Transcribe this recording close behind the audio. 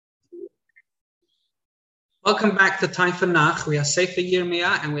Welcome back to Time for Nach. We are Sefer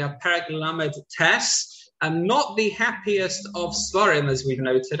Yirmiyah and we are Perek Lamed Tes. Not the happiest of Svarim, as we've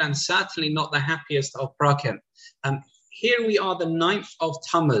noted, and certainly not the happiest of Prakim. Here we are, the 9th of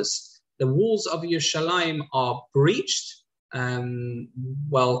Tammuz. The walls of Yerushalayim are breached.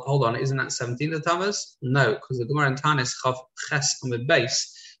 Well, hold on, isn't that 17th of Tammuz? No, because the Gemara in Tanis Chav Ches Amud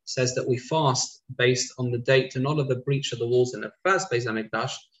Beis says that we fast based on the date, not of the breach of the walls in the first Beis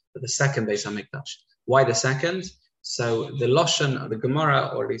HaMikdash, but the second Beis HaMikdash. Why the second? So the Lashon of the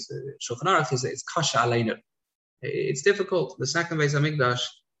Gemara, or at least the Shulchan Aruch, is that it's kasha aleinu. It's difficult. The second Beis HaMikdash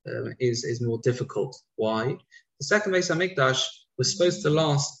is more difficult. Why? The second Beis HaMikdash was supposed to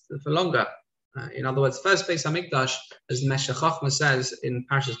last for longer. In other words, first Beis HaMikdash, as Meshech Chochmah says in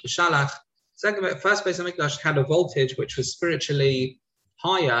Parshas B'Shalach, first Beis HaMikdash had a voltage which was spiritually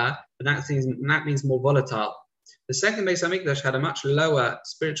higher, but that means more volatile. The second Beis HaMikdash had a much lower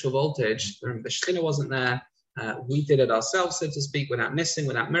spiritual voltage. The Shekhinah wasn't there. We did it ourselves, so to speak, without missing,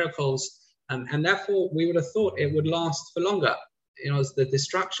 without miracles. And therefore, we would have thought it would last for longer. You know, the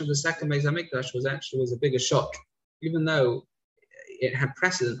destruction of the second Beis HaMikdash was a bigger shock. Even though it had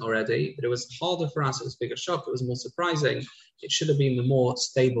precedent already, but it was harder for us. It was a bigger shock. It was more surprising. It should have been the more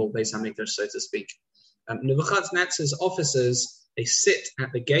stable Beis HaMikdash, so to speak. Nebuchadnezzar's officers, they sit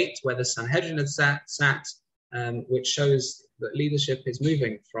at the gate where the Sanhedrin had sat, which shows that leadership is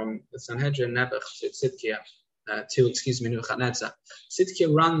moving from the Sanhedrin Nebuch to Tzidkiah, Nebuchadnezzar.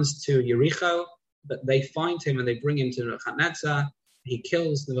 Tzidkiah runs to Yericho, but they find him and they bring him to Nebuchadnezzar.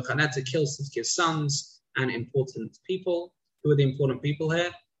 Nebuchadnezzar kills Tzidkiah's sons and important people. Who are the important people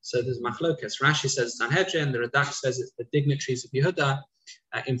here? So there's Machlokas. Rashi says Sanhedrin, the Radak says it's the dignitaries of Yehuda,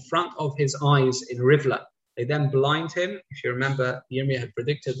 in front of his eyes in Rivla. They then blind him. If you remember, Yirmiyah had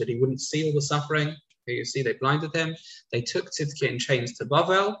predicted that he wouldn't see all the suffering. Here you see they blinded him. They took Tzidkiah in chains to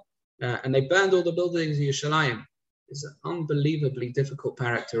Bavel, and they burned all the buildings of Yerushalayim. It's an unbelievably difficult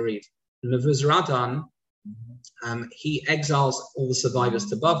parak to read. Nebuzaradan, he exiles all the survivors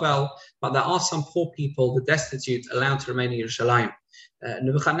to Bavel, but there are some poor people, the destitute, allowed to remain in Yerushalayim.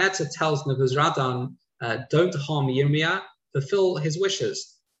 Nebuchadnezzar tells Nebuzaradan, don't harm Yirmiyah, fulfill his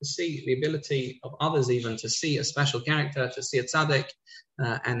wishes. To see the ability of others even to see a special character, to see a tzaddik,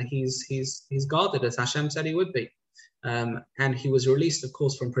 and he's guarded as Hashem said he would be. And he was released, of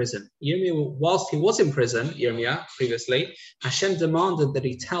course, from prison. Yirmiyah, whilst he was in prison, Yirmiyah, previously, Hashem demanded that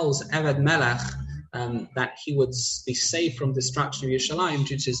he tells Eved Melech that he would be saved from destruction of Yerushalayim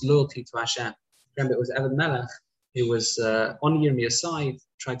due to his loyalty to Hashem. Remember, it was Eved Melech who was on Yirmiyah's side,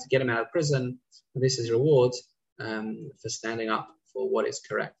 tried to get him out of prison, and this is reward for standing up for what is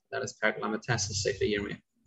correct. That is Perek Lamed Tes of Sefer Yirmiyah.